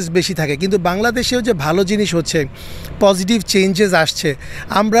ইন্টারেস্ট বেশি থাকে। কিন্তু বাংলাদেশেও যে ভালো জিনিস হচ্ছে, পজিটিভ চেঞ্জেস আসছে,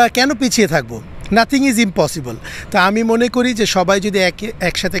 আমরা কেন পিছিয়ে থাকবো? Nothing is impossible. তো আমি মনে করি যে সবাই যদি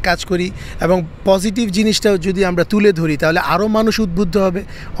একসাথে কাজ করি এবং পজিটিভ জিনিসটাও যদি আমরা তুলে ধরি, তাহলে আরও মানুষ উদ্বুদ্ধ হবে,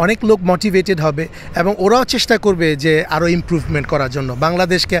 অনেক লোক মোটিভেটেড হবে এবং ওরাও চেষ্টা করবে যে আরও ইমপ্রুভমেন্ট করার জন্য,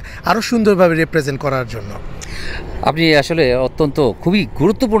 বাংলাদেশকে আরও সুন্দরভাবে রিপ্রেজেন্ট করার জন্য। আপনি আসলে অত্যন্ত খুবই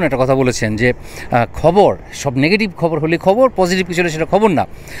গুরুত্বপূর্ণ একটা কথা বলেছেন যে খবর সব নেগেটিভ খবর হলে খবর, পজিটিভ কিছু হলে সেটা খবর না।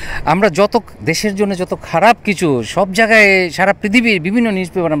 আমরা যত দেশের জন্য যত খারাপ কিছু সব জায়গায় সারা পৃথিবীর বিভিন্ন নিউজ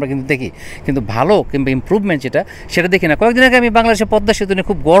পেপার আমরা কিন্তু দেখি, কিন্তু ভালো কিংবা ইমপ্রুভমেন্ট সেটা দেখি না। কয়েকদিন আগে আমি বাংলাদেশের পদ্মা সেতু নিয়ে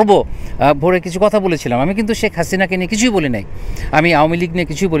খুব গর্ব ভরে কিছু কথা বলেছিলাম। আমি কিন্তু শেখ হাসিনাকে নিয়ে কিছুই বলি নাই, আমি আওয়ামী লীগ নিয়ে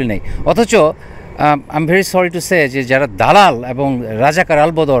কিছুই বলি নাই। অথচ I am very sorry to say যে যারা দালাল এবং রাজাকার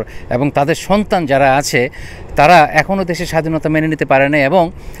আলবদর এবং তাদের সন্তান যারা আছে, তারা এখনও দেশের স্বাধীনতা মেনে নিতে পারে না। এবং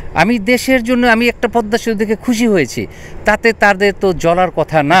আমি দেশের জন্য আমি একটা পদ্মা সেতু দেখে খুশি হয়েছি, তাতে তাদের তো জ্বলার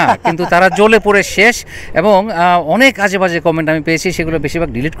কথা না, কিন্তু তারা জ্বলে পড়ে শেষ। এবং অনেক আজে বাজে কমেন্ট আমি পেয়েছি, সেগুলো বেশিরভাগ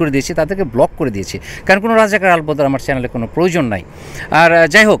ডিলিট করে দিয়েছি, তাদেরকে ব্লক করে দিয়েছি, কারণ কোনো রাজাকার আলবদর আমার চ্যানেলে কোনো প্রয়োজন নাই। আর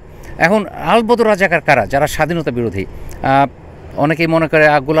যাই হোক, এখন আলবদর রাজাকার কারা? যারা স্বাধীনতা বিরোধী। অনেকেই মনে করে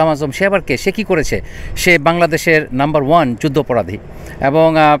গোলাম আজম, সে আবার কে? সে কী করেছে? সে বাংলাদেশের নাম্বার 1 যুদ্ধাপরাধী এবং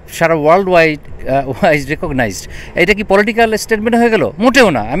সারা ওয়ার্ল্ড ওয়াইজ রেকগনাইজড। এটা কি পলিটিক্যাল স্টেটমেন্ট হয়ে গেল? মোটেও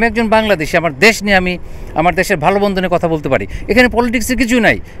না। আমি একজন বাংলাদেশি, আমার দেশ নিয়ে আমি আমার দেশের ভালো মন্দ নিয়ে কথা বলতে পারি। এখানে পলিটিক্সের কিছু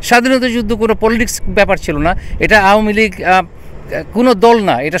নাই। স্বাধীনতা যুদ্ধ কোনো পলিটিক্স ব্যাপার ছিল না। এটা আওয়ামী লীগ কোনো দল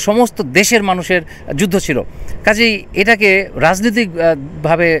না, এটা সমস্ত দেশের মানুষের যুদ্ধ ছিল। কাজেই এটাকে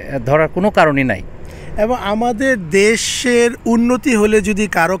রাজনৈতিকভাবে ধরার কোনো কারণই নাই। এবং আমাদের দেশের উন্নতি হলে যদি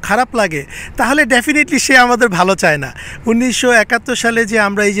কারো খারাপ লাগে, তাহলে ডেফিনেটলি সে আমাদের ভালো চায় না। 1971 সালে যে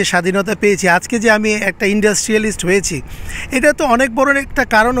আমরা এই যে স্বাধীনতা পেয়েছি, আজকে যে আমি একটা ইন্ডাস্ট্রিয়ালিস্ট হয়েছি, এটা তো অনেক বড় একটা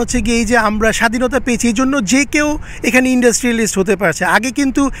কারণ হচ্ছে কি এই যে আমরা স্বাধীনতা পেয়েছি, এই জন্য যে কেউ এখানে ইন্ডাস্ট্রিয়ালিস্ট হতে পারছে। আগে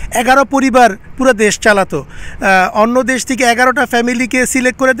কিন্তু 11 পরিবার পুরো দেশ চালাতো, অন্য দেশ থেকে 11টা ফ্যামিলিকে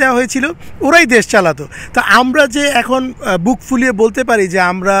সিলেক্ট করে দেওয়া হয়েছিল, ওরাই দেশ চালাতো। তো আমরা যে এখন বুক ফুলিয়ে বলতে পারি যে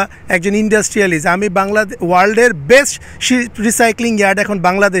আমরা একজন ইন্ডাস্ট্রিয়ালিস্ট, আমি ওয়ার্ল্ডের বেস্ট রিসাইক্লিং ইয়ার্ড এখন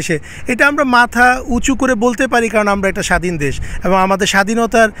বাংলাদেশে, এটা আমরা মাথা উঁচু করে বলতে পারি, কারণ আমরা একটা স্বাধীন দেশ এবং আমাদের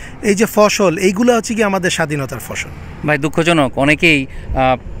স্বাধীনতার এই যে ফসল, এইগুলো হচ্ছে কি আমাদের স্বাধীনতার ফসল। ভাই দুঃখজনক, অনেকেই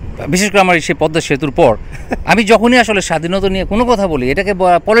বিশেষ করে আমার সেই পদ্মা সেতুর পর আমি যখনই আসলে স্বাধীনতা নিয়ে কোনো কথা বলি এটাকে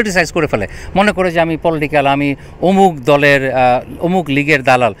পলিটিসাইজ করে ফেলে, মনে করে যে আমি পলিটিক্যাল, আমি অমুক দলের অমুক লীগের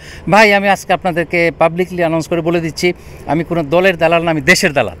দালাল। ভাই আমি আজকে আপনাদেরকে পাবলিকলি অ্যানাউন্স করে বলে দিচ্ছি আমি কোনো দলের দালাল না, আমি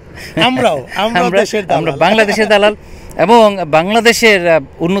দেশের দালাল। আমরা বাংলাদেশের দালাল এবং বাংলাদেশের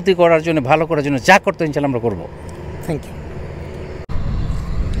উন্নতি করার জন্য, ভালো করার জন্য যা করতে ইনশাআল্লাহ আমরা করবো। Thank you.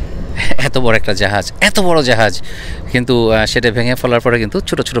 এত বড় একটা জাহাজ, এত বড় জাহাজ, কিন্তু সেটা ভেঙে ফেলার পরে কিন্তু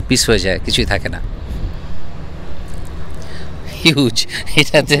ছোট ছোট পিস হয়ে যায়, কিছুই থাকে না। হিউজ,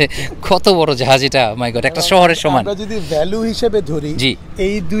 এটাতে কত বড় জাহাজ এটা, মাই গড, একটা শহরের সমান। আমরা যদি ভ্যালু হিসেবে ধরি, জি,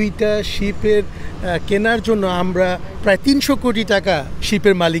 এই দুইটা শিপের কেনার জন্য আমরা প্রায় 300 কোটি টাকা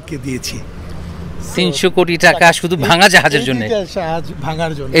শিপের মালিককে দিয়েছি। 300 কোটি টাকা শুধু ভাঙা জাহাজের জন্য,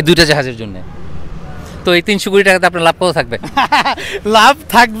 ভাঙার জন্য, এই দুইটা জাহাজের জন্য। তো এই 300 কোটি টাকাতে আপনার লাভ কত থাকবে? লাভ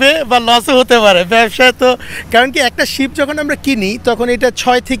থাকবে বা লসও হতে পারে ব্যবসায়। তো কারণ কি একটা শিপ যখন আমরা কিনি তখন এটা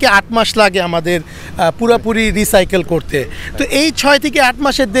 6 থেকে 8 মাস লাগে আমাদের পুরোপুরি রিসাইকেল করতে। তো এই 6 থেকে 8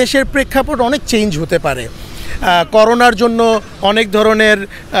 মাসের দেশের প্রেক্ষাপট অনেক চেঞ্জ হতে পারে। করোনার জন্য অনেক ধরনের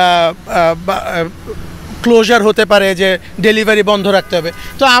ক্লোজার হতে পারে, যে ডেলিভারি বন্ধ রাখতে হবে।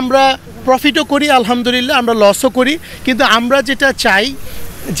 তো আমরা প্রফিটও করি আলহামদুলিল্লাহ, আমরা লসও করি, কিন্তু আমরা যেটা চাই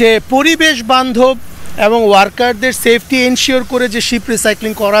যে পরিবেশ বান্ধব এবং ওয়ার্কারদের সেফটি এনশিওর করে যে শিপ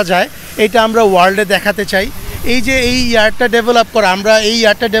রিসাইক্লিং করা যায়, এটা আমরা ওয়ার্ল্ডে দেখাতে চাই। এই যে এই ইয়ার্ডটা ডেভেলপ করা, আমরা এই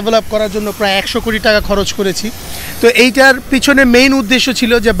ইয়ার্ডটা ডেভেলপ করার জন্য প্রায় 100 কোটি টাকা খরচ করেছি। তো এইটার পিছনে মেইন উদ্দেশ্য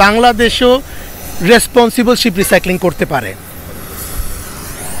ছিল যে বাংলাদেশও রেসপন্সিবল শিপ রিসাইক্লিং করতে পারে।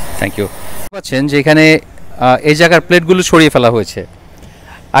 Thank you. পাচ্ছেন যে এখানে এই জায়গার প্লেটগুলো সরিয়ে ফেলা হয়েছে।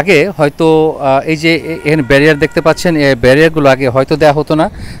 আগে হয়তো এই যে এখানে ব্যারিয়ার দেখতে পাচ্ছেন, এই ব্যারিয়ারগুলো আগে হয়তো দেওয়া হতো না,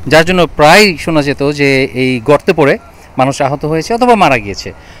 যার জন্য প্রায় শোনা যেত যে এই গর্তে পড়ে মানুষ আহত হয়েছে অথবা মারা গিয়েছে।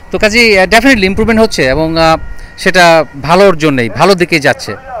 তো কাজেই ডেফিনেটলি ইমপ্রুভমেন্ট হচ্ছে এবং সেটা ভালোর জন্যই, ভালো দিকে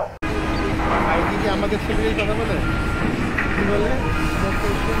যাচ্ছে।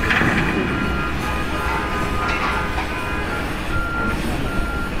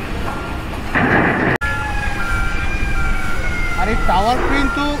 আর এই টাওয়ার ক্রেন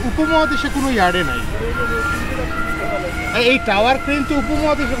তো উপমহাদেশে কোনো ইয়ার্ডে নাই। এই টাওয়ার ক্রেন তো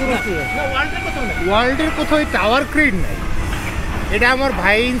উপমহাদেশে কোনো ওয়ার্ল্ডের কোথাও এই টাওয়ার ক্রেন নাই। এটা আমার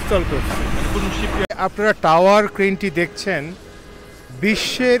ভাই ইনস্টল করছে। আপনারা টাওয়ার ক্রেনটি দেখছেন,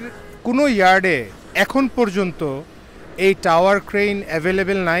 বিশ্বের কোনো ইয়ার্ডে এখন পর্যন্ত এই টাওয়ার ক্রেন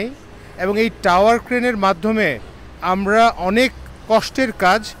অ্যাভেলেবেল নাই, এবং এই টাওয়ার ক্রেনের মাধ্যমে আমরা অনেক কষ্টের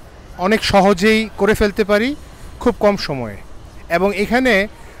কাজ অনেক সহজেই করে ফেলতে পারি খুব কম সময়ে। এবং এখানে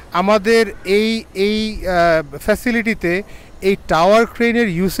আমাদের এই ফ্যাসিলিটিতে এই টাওয়ার ক্রেনের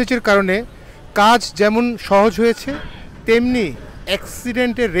ইউসেজের কারণে কাজ যেমন সহজ হয়েছে, তেমনি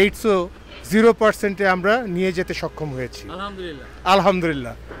অ্যাক্সিডেন্টের রেটসও 0%-এ আমরা নিয়ে যেতে সক্ষম হয়েছি আলহামদুলিল্লাহ।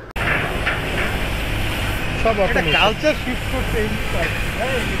 আলহামদুলিল্লাহ। সব কালচার শিফট করতে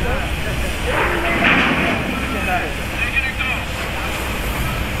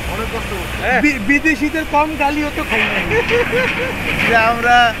বিদেশিদের কম গালিও তো খাই না যে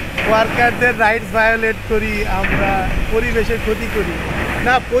আমরা ওয়ার্কারদের রাইটস ভায়োলেট করি, আমরা পরিবেশের ক্ষতি করি।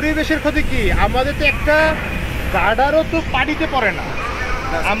 না, পরিবেশের ক্ষতি কি, আমাদের তো একটা গার্ডারও তো পানিতে পড়ে না।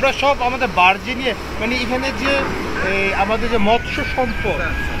 আমরা সব আমাদের বার্জি নিয়ে, মানে এখানে যে আমাদের যে মৎস্য সম্পদ,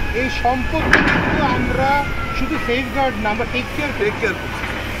 এই সম্পদ কিন্তু আমরা শুধু সেফগার্ড না, আমরা টেক কেয়ার।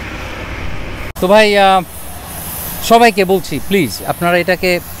 তো ভাই সবাইকে বলছি, প্লিজ আপনারা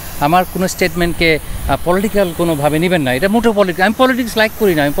এটাকে, আমার কোনো স্টেটমেন্টকে পলিটিক্যাল কোনোভাবে নেবেন না। এটা মোটেও আমি পলিটিক্স লাইক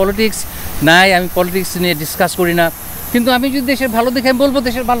করি না, আমি পলিটিক্স নাই, আমি পলিটিক্স নিয়ে ডিসকাস করি না। কিন্তু আমি যদি দেশের ভালো দেখে আমি বলবো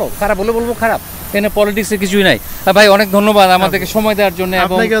দেশের ভালো, খারাপ বলে বলবো খারাপ। এখানে পলিটিক্সে কিছুই নাই। ভাই অনেক ধন্যবাদ আমাদেরকে সময় দেওয়ার জন্য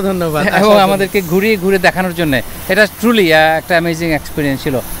এবং আমাদেরকে ঘুরিয়ে ঘুরে দেখানোর জন্য। এটা ট্রুলি একটা অ্যামেজিং এক্সপিরিয়েন্স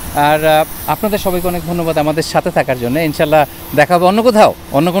ছিল। আর আপনাদের সবাইকে অনেক ধন্যবাদ আমাদের সাথে থাকার জন্য। ইনশাল্লাহ দেখা হবে অন্য কোথাও,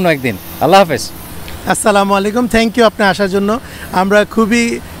 অন্য কোনো একদিন। আল্লাহ হাফেজ। আসসালামু আলাইকুম। থ্যাংক ইউ আপনি আসার জন্য। আমরা খুবই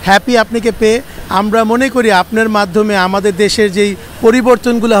হ্যাপি আপনাকে পেয়ে। আমরা মনে করি আপনার মাধ্যমে আমাদের দেশের যেই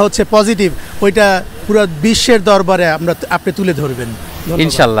পরিবর্তনগুলো হচ্ছে পজিটিভ, ওইটা পুরো বিশ্বের দরবারে আপনি তুলে ধরবেন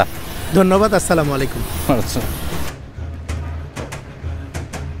ইনশাল্লাহ। ধন্যবাদ। আসসালামু আলাইকুম।